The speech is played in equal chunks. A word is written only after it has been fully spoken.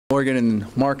Oregon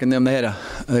and Mark and them,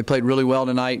 they played really well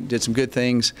tonight, did some good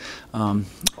things. On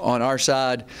our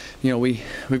side,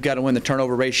 we've got to win the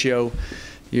turnover ratio.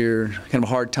 You're kind of a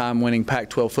hard time winning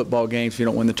Pac-12 football games if you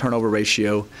don't win the turnover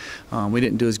ratio. We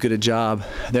didn't do as good a job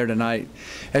there tonight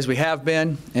as we have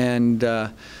been, and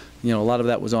a lot of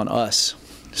that was on us.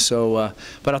 So,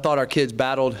 but I thought our kids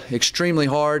battled extremely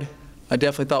hard. I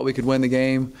definitely thought we could win the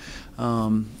game.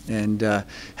 And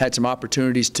had some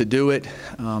opportunities to do it,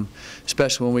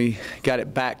 especially when we got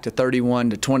it back to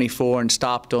 31-24 and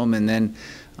stopped them, and then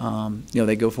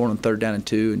they go for it on 3rd down and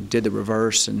 2 and did the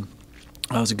reverse, and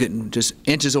I was getting just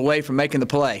inches away from making the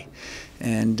play,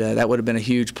 and that would have been a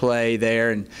huge play there,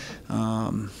 and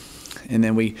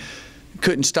then we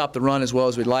couldn't stop the run as well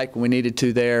as we'd like when we needed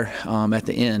to there at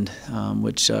the end,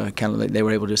 which they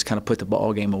were able to just kind of put the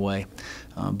ball game away.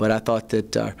 But I thought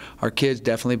that our kids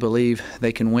definitely believe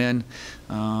they can win.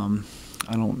 I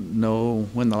don't know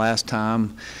when the last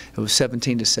time it was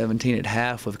 17-17 at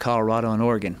half with Colorado and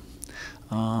Oregon.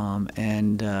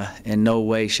 And in no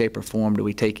way, shape, or form do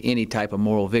we take any type of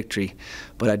moral victory.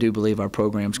 But I do believe our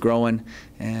program's growing,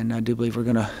 and I do believe we're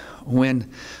going to win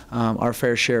our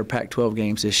fair share of Pac-12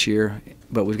 games this year.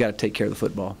 But we've got to take care of the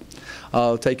football.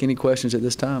 I'll take any questions at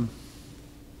this time.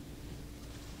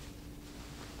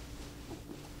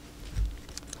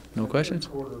 No questions?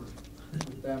 Quarter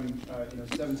with them,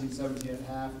 17-17 at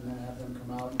half, and then have them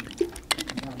come out and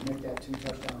kind of make that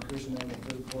 2-touchdown cushion there in the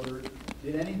 3rd quarter.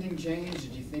 Did anything change?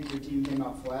 Did you think your team came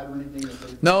out flat or anything?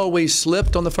 No, we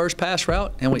slipped on the first pass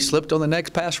route, and we slipped on the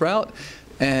next pass route,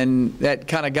 and that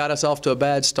kind of got us off to a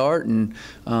bad start. And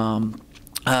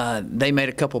they made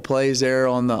a couple plays there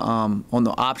on the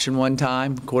option one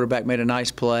time. Quarterback made a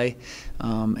nice play,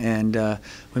 and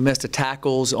we missed the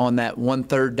tackles on that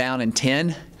 1/3 down and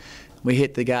 10. We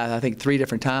hit the guy, I think, 3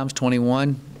 different times,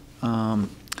 21, and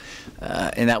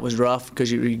that was rough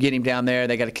because you get him down there.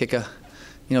 They got to kick a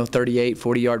 38,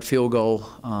 40-yard field goal.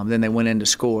 Then they went in to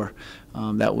score.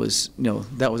 That was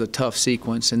a tough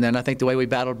sequence. And then I think the way we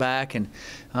battled back and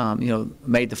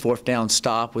made the 4th down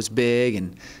stop was big,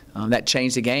 and that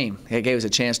changed the game. It gave us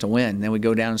a chance to win. Then we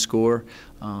go down and score,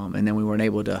 and then we weren't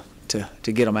able to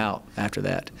get them out after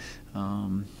that.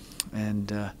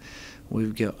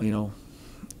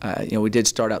 We did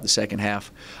start out the second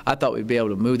half. I thought we'd be able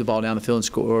to move the ball down the field and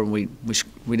score, and we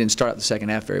didn't start out the second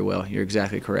half very well. You're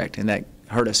exactly correct, and that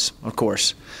hurt us, of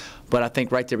course. But I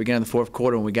think right there beginning of the 4th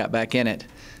quarter when we got back in it,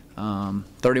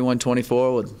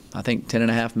 31-24 with I think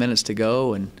 10.5 minutes to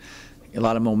go and a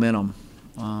lot of momentum.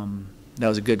 That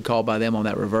was a good call by them on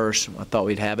that reverse. I thought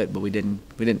we'd have it, but we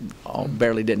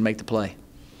barely didn't make the play.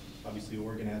 Obviously,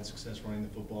 Oregon had success running the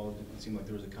football. It seemed like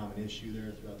there was a common issue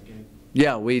there throughout the game.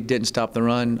 Yeah, we didn't stop the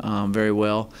run very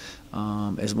well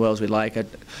as we'd like. I'd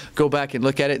go back and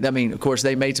look at it. I mean, of course,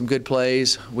 they made some good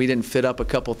plays. We didn't fit up a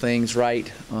couple things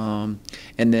right, and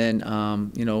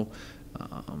then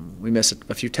we missed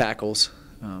a few tackles.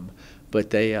 But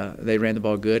they ran the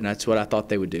ball good, and that's what I thought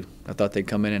they would do. I thought they'd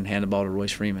come in and hand the ball to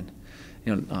Royce Freeman.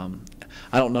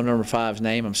 I don't know number 5's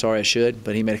name. I'm sorry I should,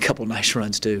 but he made a couple nice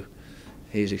runs too.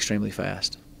 He's extremely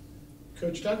fast.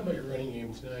 Coach, talk about your running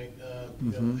game tonight.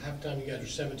 Halftime, you guys were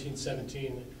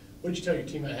 17-17. What did you tell your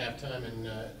team at halftime, and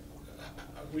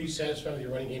were you satisfied with your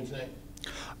running game tonight?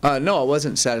 No, I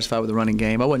wasn't satisfied with the running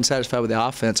game. I wasn't satisfied with the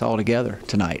offense altogether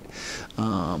tonight.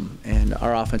 And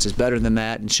our offense is better than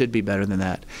that and should be better than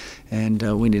that. And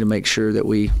we need to make sure that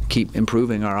we keep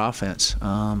improving our offense.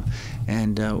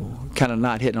 And kind of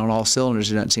not hitting on all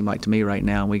cylinders, it doesn't seem like to me right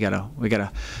now.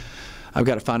 I've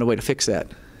got to find a way to fix that.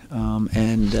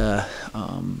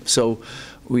 So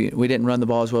we didn't run the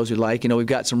ball as well as we'd like. We've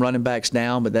got some running backs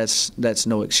down, but that's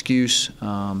no excuse.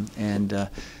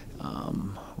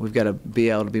 We've got to be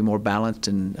able to be more balanced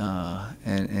and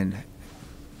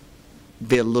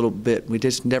be a little bit. We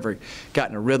just never got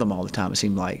in a rhythm all the time. It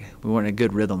seemed like we weren't in a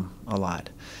good rhythm a lot.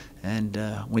 And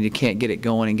when you can't get it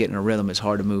going and get in a rhythm, it's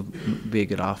hard to be a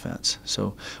good offense.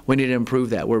 So we need to improve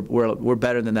that. We're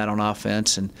better than that on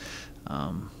offense, and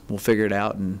we'll figure it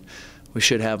out. And we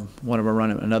should have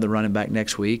another running back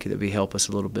next week. That'd help us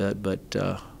a little bit, but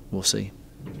we'll see.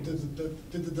 Did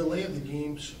the delay of the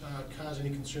games cause any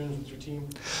concerns with your team?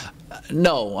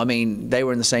 No, I mean they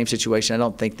were in the same situation. I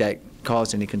don't think that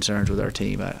caused any concerns with our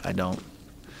team. I don't.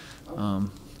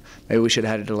 Maybe we should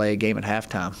have had to delay a game at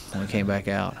halftime when we came back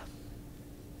out.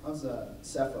 How's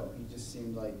Cepho? He just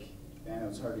seemed like, man, it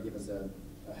was hard to give us a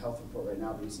health report right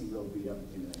now, but he seemed real beat up at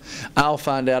the end of that. I'll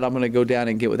find out. I'm going to go down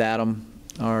and get with Adam,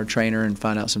 our trainer, and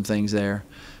find out some things there.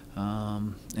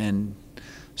 And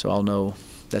so I'll know.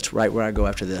 That's right where I go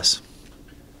after this.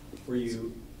 Were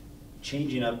you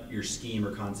changing up your scheme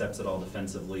or concepts at all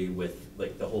defensively with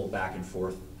like the whole back and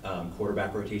forth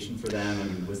quarterback rotation for them? I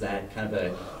mean, was that kind of a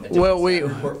different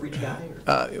report for each guy?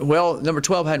 Well, number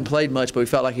 12 hadn't played much, but we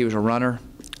felt like he was a runner,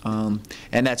 and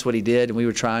that's what he did. And we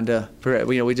were trying to,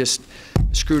 we just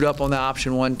screwed up on the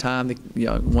option one time.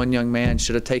 One young man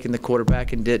should have taken the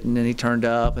quarterback and didn't, and he turned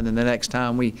up. And then the next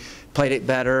time we played it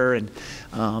better, and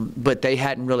but they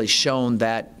hadn't really shown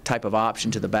that type of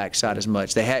option to the backside as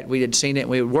much. We had seen it, and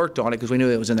we had worked on it because we knew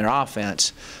it was in their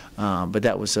offense. But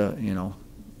that was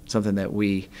something that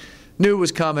we knew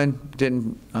was coming.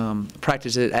 Didn't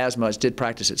practice it as much. Did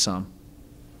practice it some.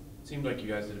 Seemed like you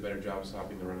guys did a better job of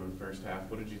stopping the run in the first half.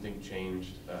 What did you think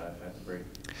changed at the break?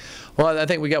 Well, I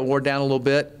think we got wore down a little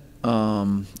bit,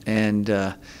 and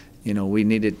we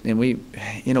needed, and we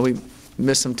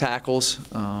missed some tackles.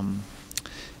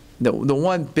 The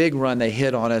one big run they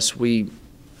hit on us,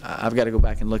 I've got to go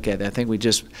back and look at it. I think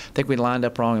we lined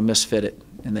up wrong and misfit it,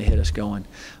 and they hit us going.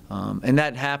 And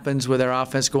that happens with our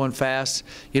offense going fast.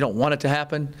 You don't want it to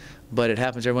happen, but it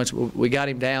happens every once. We got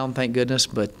him down, thank goodness,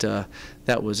 but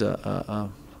that was that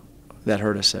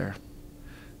hurt us there.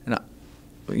 And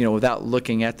without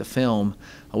looking at the film,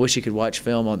 I wish you could watch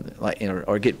film on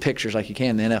or get pictures like you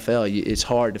can in the NFL. It's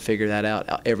hard to figure that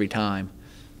out every time.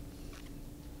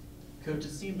 Coach,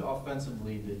 it seemed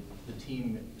offensively that the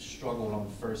team struggled on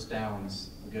first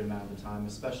downs a good amount of the time,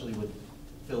 especially with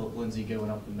Phillip Lindsay going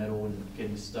up the middle and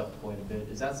getting stuffed quite a bit.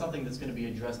 Is that something that's going to be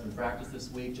addressed in practice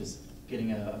this week, just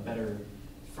getting a better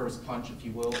first punch, if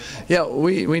you will? Yeah,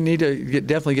 we need to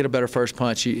definitely get a better first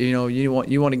punch. You want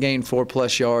to gain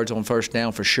 4+ yards on first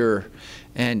down for sure,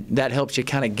 and that helps you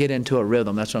kind of get into a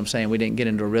rhythm. That's what I'm saying. We didn't get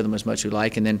into a rhythm as much as we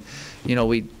like, and then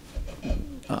we've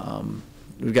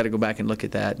got to go back and look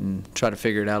at that and try to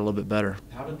figure it out a little bit better.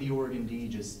 How did the Oregon D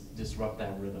just disrupt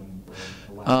that rhythm?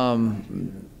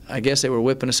 I guess they were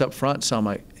whipping us up front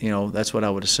some. That's what I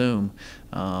would assume,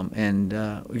 and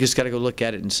we just got to go look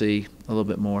at it and see a little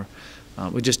bit more.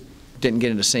 We just didn't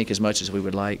get into sync as much as we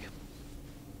would like.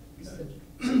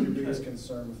 Your biggest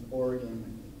concern with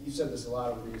Oregon, you said this a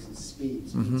lot over the years, is speed,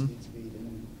 speed. And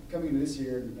then coming into this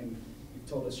year, and you've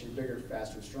told us you're bigger,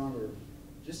 faster, stronger.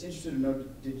 Just interested to know,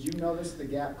 did you notice the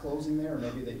gap closing there, or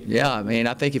maybe that you? Yeah,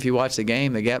 I think if you watch the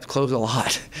game, the gap's closed a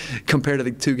lot compared to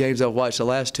the 2 games I've watched the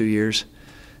last 2 years,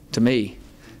 to me.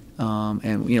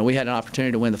 And we had an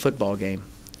opportunity to win the football game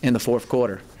in the 4th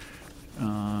quarter.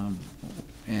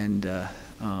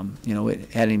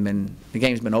 It hadn't been, the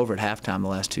game's been over at halftime the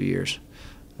last 2 years.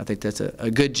 I think that's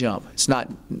a good jump. It's not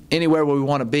anywhere where we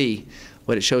want to be,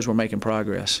 but it shows we're making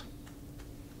progress.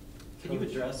 Can you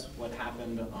address what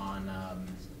happened on,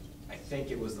 I think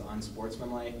it was the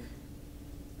unsportsmanlike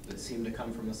that seemed to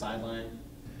come from the sideline?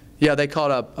 Yeah, they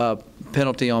called a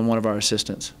penalty on one of our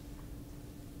assistants.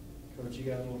 Coach, you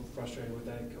got a little frustrated with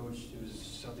that, Coach? It was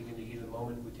something in the heat of the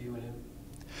moment with you and him?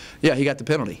 Yeah, he got the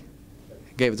penalty.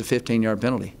 He gave us a 15-yard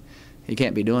penalty. He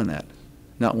can't be doing that.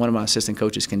 Not one of my assistant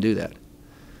coaches can do that.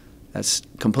 That's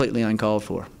completely uncalled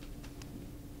for.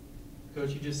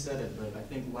 Coach, you just said it, but I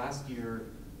think last year,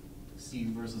 Steve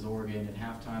versus Oregon, at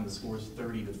halftime the score's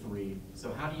 30-3.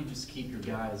 So how do you just keep your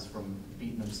guys from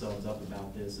beating themselves up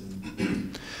about this?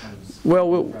 And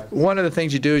well, one of the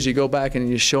things you do is you go back and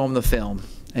you show them the film,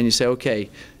 and you say, okay,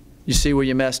 you see where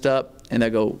you messed up, and they'll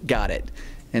go, got it.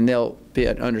 And they'll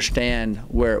understand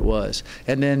where it was.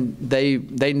 And then they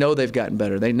know they've gotten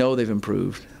better. They know they've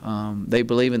improved. They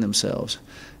believe in themselves.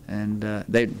 And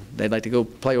they'd like to go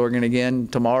play Oregon again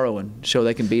tomorrow and show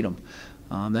they can beat them.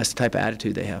 That's the type of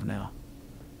attitude they have now.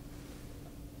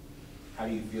 How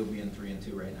do you feel being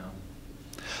 3-2 right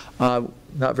now?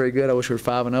 Not very good. I wish we were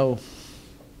 5-0.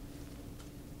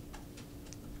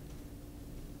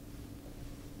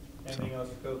 Anything else,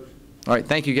 Coach? All right,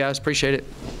 thank you guys. Appreciate it.